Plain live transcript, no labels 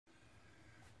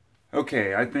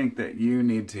Okay, I think that you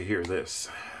need to hear this.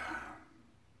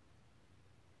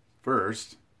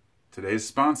 First, today's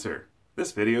sponsor.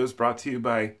 This video is brought to you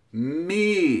by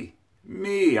me.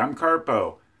 I'm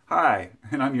Carpo. Hi,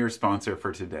 and I'm your sponsor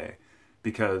for today.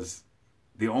 Because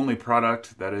the only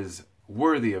product that is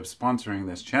worthy of sponsoring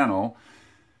this channel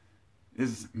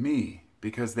is me.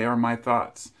 Because they are my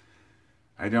thoughts.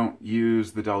 I don't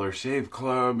use the Dollar Shave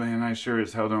Club, and I sure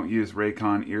as hell don't use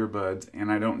Raycon earbuds,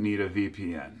 and I don't need a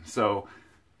VPN. So,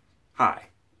 hi.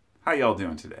 How y'all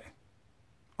doing today?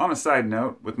 On a side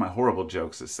note, with my horrible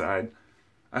jokes aside,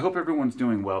 I hope everyone's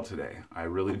doing well today. I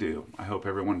really do. I hope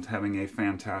everyone's having a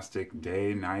fantastic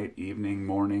day, night, evening,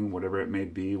 morning, whatever it may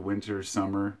be, winter,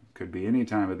 summer, could be any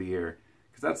time of the year.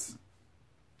 Because that's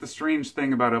the strange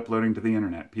thing about uploading to the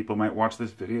internet. People might watch this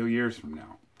video years from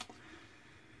now.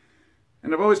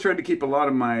 And I've always tried to keep a lot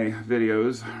of my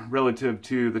videos relative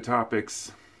to the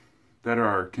topics that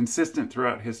are consistent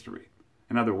throughout history.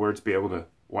 In other words, be able to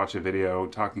watch a video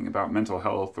talking about mental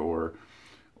health or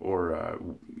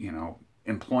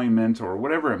employment or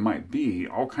whatever it might be,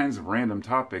 all kinds of random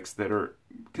topics that are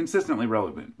consistently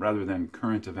relevant rather than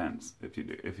current events,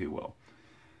 if you will.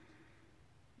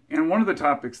 And one of the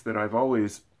topics that I've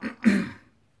always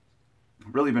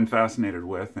really been fascinated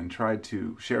with and tried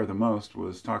to share the most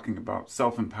was talking about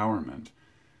self-empowerment.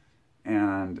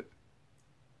 And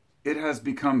it has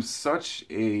become such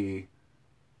a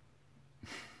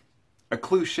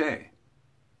cliche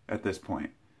at this point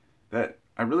that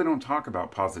I really don't talk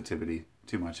about positivity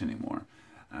too much anymore.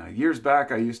 Years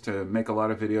back, I used to make a lot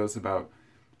of videos about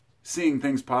seeing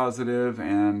things positive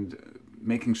and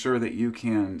making sure that you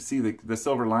can see the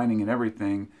silver lining in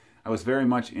everything. I was very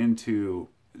much into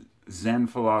Zen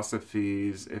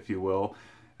philosophies, if you will,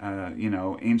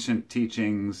 ancient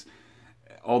teachings,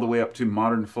 all the way up to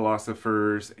modern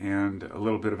philosophers and a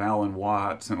little bit of Alan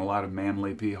Watts and a lot of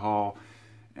Manly P. Hall,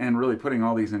 and really putting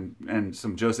all these in, and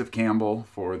some Joseph Campbell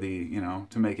for the,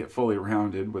 to make it fully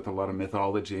rounded with a lot of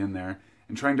mythology in there,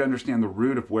 and trying to understand the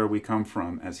root of where we come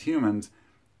from as humans,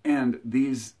 and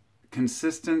these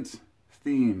consistent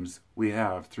themes we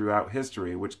have throughout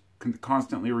history, which can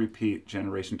constantly repeat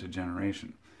generation to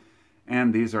generation.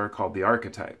 And these are called the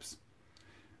archetypes.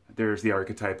 There's the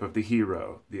archetype of the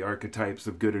hero, the archetypes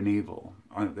of good and evil.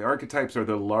 The archetypes are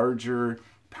the larger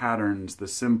patterns, the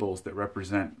symbols that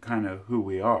represent kind of who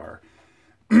we are.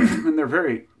 And they're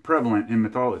very prevalent in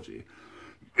mythology.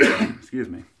 Excuse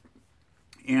me.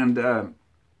 And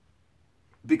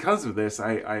because of this,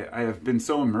 I have been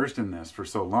so immersed in this for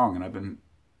so long, and I've been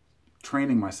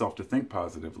training myself to think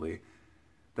positively,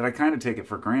 that I kind of take it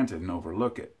for granted and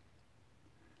overlook it.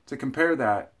 To compare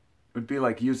that would be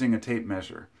like using a tape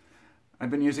measure. I've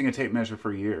been using a tape measure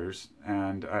for years,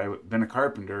 and I've been a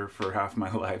carpenter for half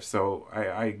my life, so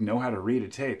I know how to read a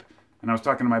tape. And I was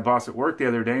talking to my boss at work the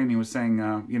other day, and he was saying,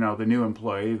 the new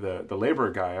employee, the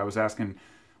laborer guy, I was asking,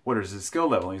 what is his skill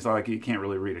level? And he's like, he can't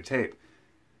really read a tape.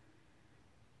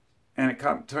 And it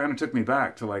kind of took me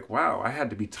back to like, wow, I had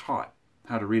to be taught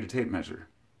how to read a tape measure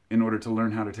in order to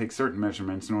learn how to take certain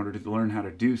measurements, in order to learn how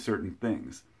to do certain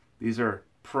things. These are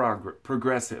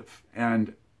progressive.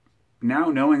 And now,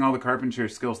 knowing all the carpentry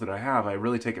skills that I have, I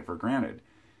really take it for granted.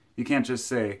 You can't just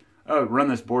say, oh, run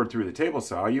this board through the table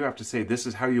saw. You have to say, this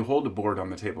is how you hold a board on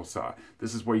the table saw.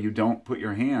 This is where you don't put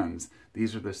your hands.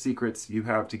 These are the secrets you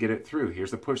have to get it through.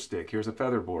 Here's a push stick. Here's a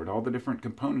feather board. All the different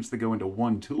components that go into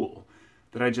one tool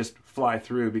that I just fly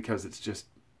through because it's just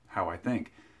how I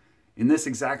think. In this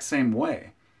exact same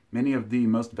way, many of the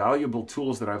most valuable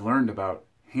tools that I've learned about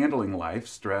handling life,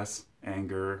 stress,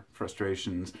 anger,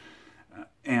 frustrations,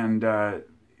 and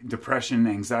depression,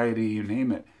 anxiety, you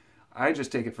name it, I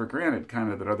just take it for granted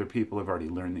kind of that other people have already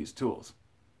learned these tools.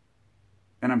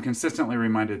 And I'm consistently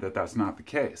reminded that that's not the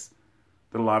case,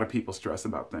 that a lot of people stress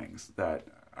about things, that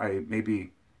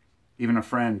maybe even a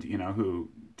friend, who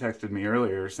texted me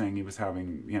earlier saying he was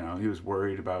having, he was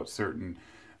worried about certain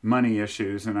money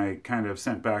issues, and I kind of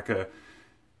sent back a,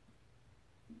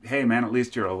 hey man, at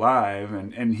least you're alive.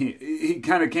 And he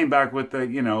kind of came back with the,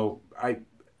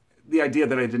 the idea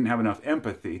that I didn't have enough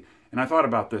empathy. And I thought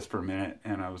about this for a minute,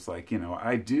 and I was like,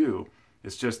 I do.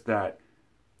 It's just that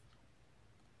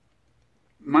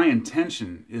my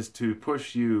intention is to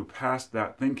push you past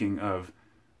that thinking of,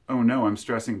 oh no, I'm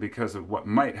stressing because of what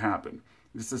might happen.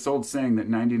 It's this old saying that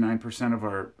 99% of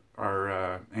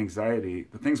our anxiety,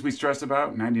 the things we stress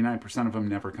about, 99% of them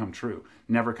never come true,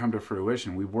 never come to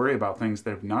fruition. We worry about things that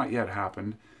have not yet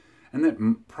happened and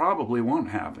that probably won't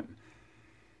happen.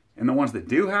 And the ones that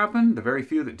do happen, the very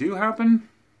few that do happen,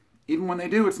 even when they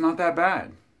do, it's not that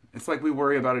bad. It's like we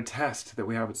worry about a test that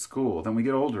we have at school. Then we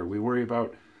get older, we worry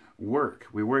about work.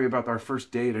 We worry about our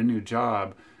first day at a new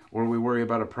job, or we worry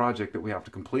about a project that we have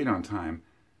to complete on time.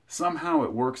 Somehow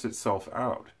it works itself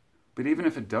out. But even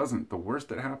if it doesn't, the worst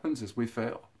that happens is we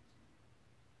fail.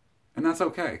 And that's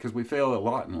okay, because we fail a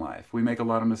lot in life. We make a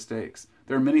lot of mistakes.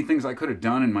 There are many things I could have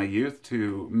done in my youth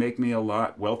to make me a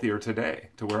lot wealthier today,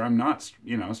 to where I'm not,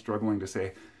 struggling to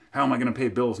say, how am I going to pay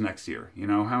bills next year?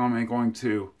 How am I going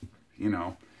to,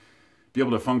 be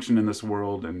able to function in this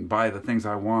world and buy the things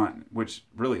I want, which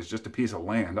really is just a piece of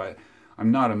land.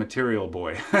 I'm not a material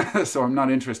boy, so I'm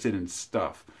not interested in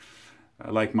stuff. I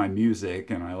like my music,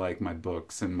 and I like my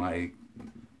books and my,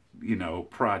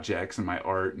 projects and my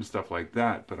art and stuff like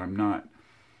that, but I'm not,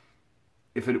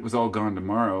 if it was all gone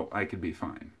tomorrow, I could be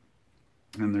fine.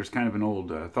 And there's kind of an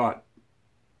old thought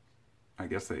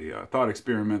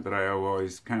experiment that I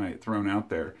always kind of thrown out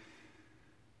there,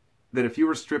 that if you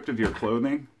were stripped of your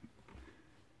clothing,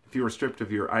 if you were stripped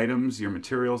of your items, your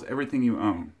materials, everything you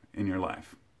own in your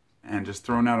life, and just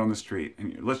thrown out on the street,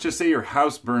 and let's just say your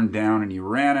house burned down and you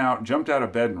jumped out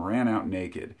of bed and ran out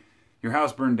naked. Your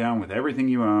house burned down with everything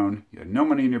you own, you had no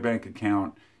money in your bank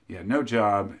account, you had no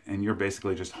job, and you're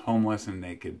basically just homeless and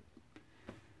naked.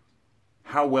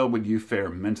 How well would you fare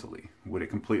mentally? Would it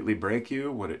completely break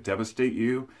you? Would it devastate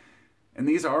you? And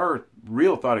these are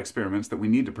real thought experiments that we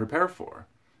need to prepare for.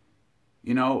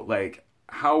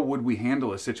 How would we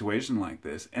handle a situation like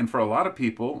this? And for a lot of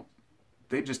people,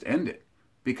 they just end it.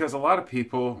 Because a lot of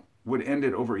people would end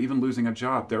it over even losing a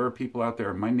job. There are people out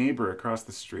there. My neighbor across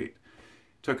the street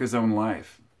took his own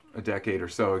life a decade or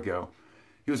so ago.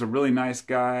 He was a really nice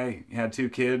guy. He had 2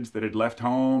 kids that had left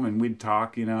home, and we'd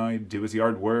talk, he'd do his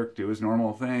yard work, do his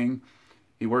normal thing.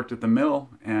 He worked at the mill,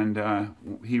 and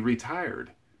he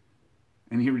retired.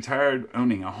 And he retired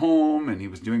owning a home, and he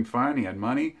was doing fine. He had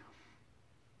money.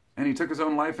 And he took his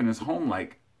own life in his home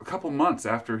like a couple months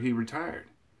after he retired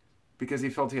because he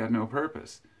felt he had no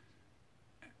purpose.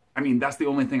 I mean, that's the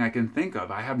only thing I can think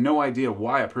of. I have no idea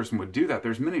why a person would do that.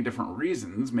 There's many different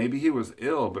reasons. Maybe he was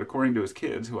ill, but according to his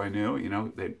kids, who I knew,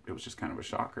 it was just kind of a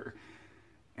shocker.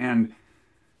 And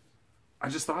I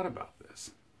just thought about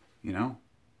this,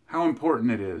 how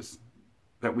important it is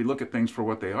that we look at things for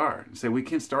what they are and say we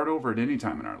can start over at any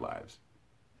time in our lives.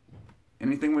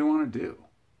 Anything we want to do.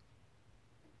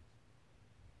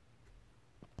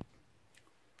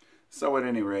 So at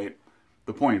any rate,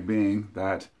 the point being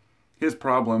that his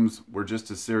problems were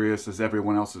just as serious as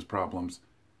everyone else's problems.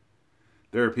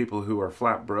 There are people who are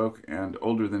flat broke and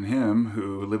older than him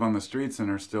who live on the streets and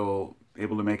are still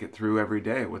able to make it through every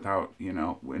day without,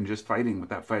 and just fighting with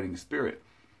that fighting spirit.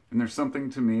 And there's something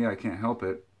to me, I can't help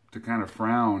it, to kind of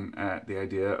frown at the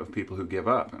idea of people who give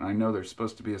up. And I know there's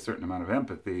supposed to be a certain amount of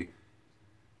empathy,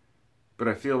 but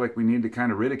I feel like we need to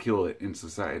kind of ridicule it in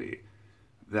society,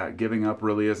 that giving up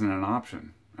really isn't an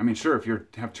option. I mean, sure, if you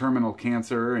have terminal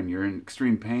cancer and you're in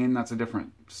extreme pain, that's a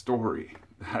different story.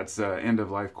 That's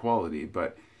end-of-life quality.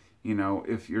 But,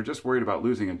 if you're just worried about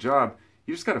losing a job,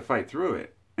 you just got to fight through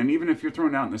it. And even if you're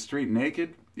thrown out in the street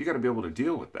naked, you got to be able to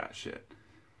deal with that shit.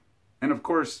 And of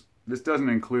course, this doesn't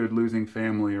include losing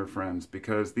family or friends,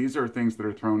 because these are things that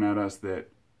are thrown at us that,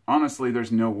 honestly,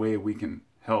 there's no way we can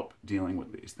help dealing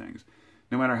with these things.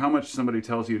 No matter how much somebody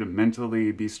tells you to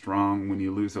mentally be strong when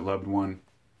you lose a loved one,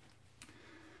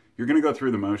 you're going to go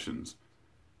through the motions.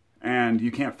 And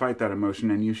you can't fight that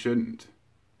emotion, and you shouldn't.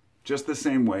 Just the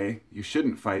same way you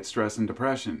shouldn't fight stress and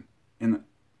depression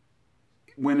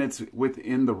when it's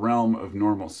within the realm of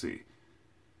normalcy.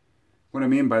 What I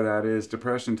mean by that is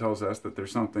depression tells us that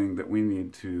there's something that we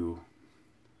need to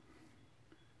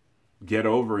get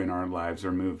over in our lives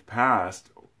or move past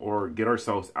or get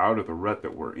ourselves out of the rut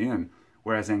that we're in.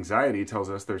 Whereas anxiety tells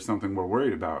us there's something we're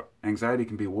worried about. Anxiety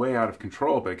can be way out of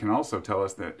control, but it can also tell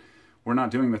us that we're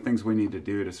not doing the things we need to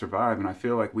do to survive. And I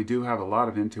feel like we do have a lot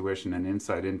of intuition and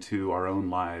insight into our own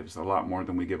lives, a lot more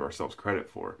than we give ourselves credit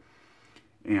for.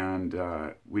 And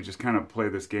we just kind of play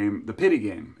this game, the pity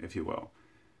game, if you will.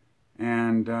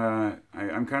 And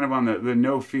I'm kind of on the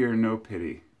no fear, no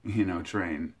pity,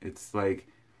 train. It's like,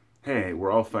 hey,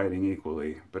 we're all fighting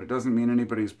equally, but it doesn't mean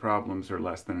anybody's problems are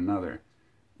less than another.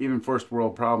 Even first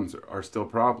world problems are still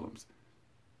problems.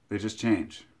 They just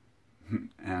change.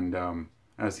 And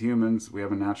as humans, we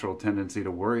have a natural tendency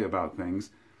to worry about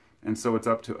things. And so it's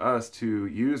up to us to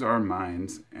use our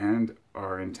minds and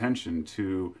our intention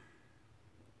to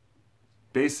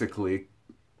basically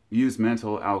use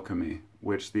mental alchemy,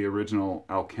 which the original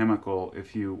alchemical,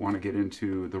 if you want to get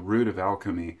into the root of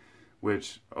alchemy,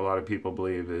 which a lot of people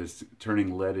believe is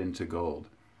turning lead into gold.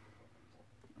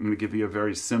 I'm going to give you a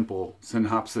very simple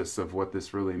synopsis of what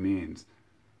this really means.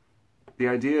 The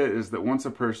idea is that once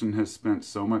a person has spent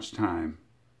so much time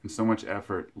and so much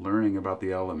effort learning about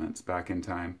the elements back in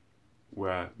time,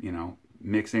 where,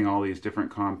 mixing all these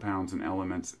different compounds and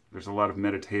elements. There's a lot of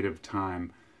meditative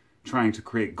time trying to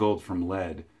create gold from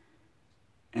lead.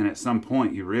 And at some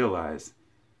point you realize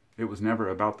it was never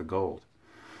about the gold.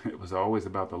 It was always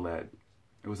about the lead.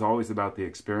 It was always about the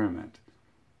experiment.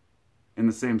 In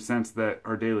the same sense that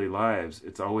our daily lives,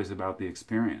 it's always about the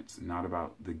experience, not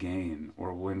about the gain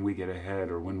or when we get ahead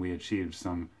or when we achieve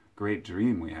some great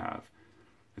dream we have.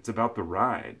 It's about the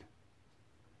ride.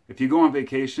 If you go on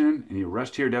vacation and you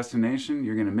rush to your destination,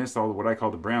 you're going to miss all of what I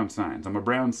call the brown signs. I'm a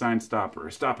brown sign stopper. I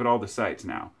stop at all the sites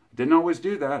now. Didn't always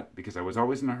do that because I was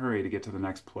always in a hurry to get to the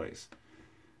next place.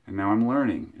 And now I'm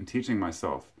learning and teaching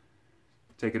myself.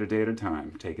 Take it a day at a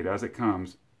time. Take it as it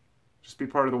comes. Just be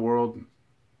part of the world.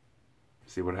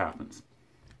 See what happens.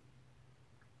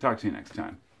 Talk to you next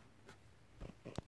time.